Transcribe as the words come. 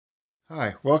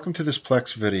Hi, welcome to this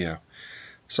Plex video.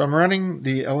 So I'm running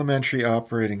the elementary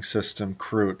operating system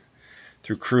Crouton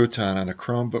through Crouton on a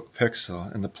Chromebook Pixel,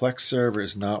 and the Plex server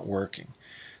is not working.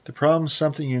 The problem is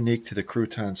something unique to the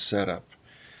Crouton setup.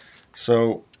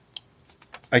 So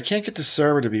I can't get the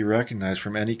server to be recognized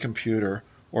from any computer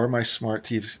or my smart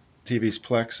TV's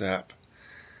Plex app.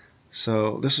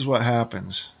 So this is what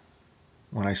happens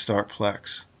when I start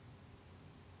Plex.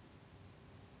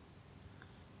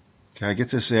 Okay, I get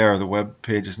this error, the web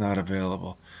page is not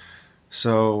available.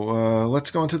 So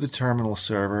let's go into the terminal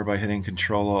server by hitting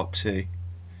Control-Alt-T.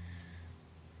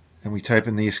 And we type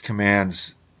in these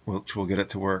commands, which will get it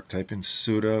to work. Type in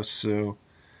sudo su.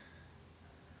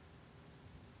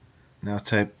 Now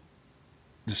type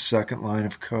the second line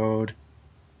of code.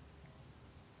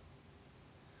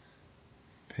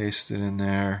 Paste it in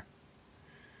there.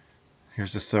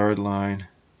 Here's the third line.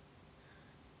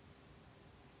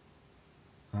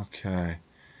 Okay.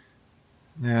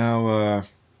 Now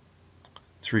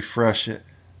let's refresh it.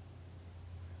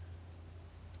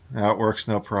 Now it works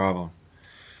no problem.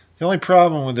 The only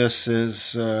problem with this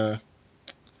is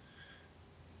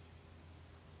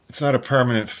it's not a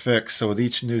permanent fix, so with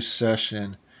each new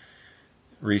session,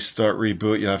 restart,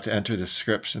 reboot, you have to enter the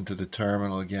scripts into the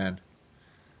terminal again.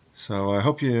 So I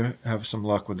hope you have some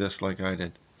luck with this like I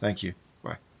did. Thank you.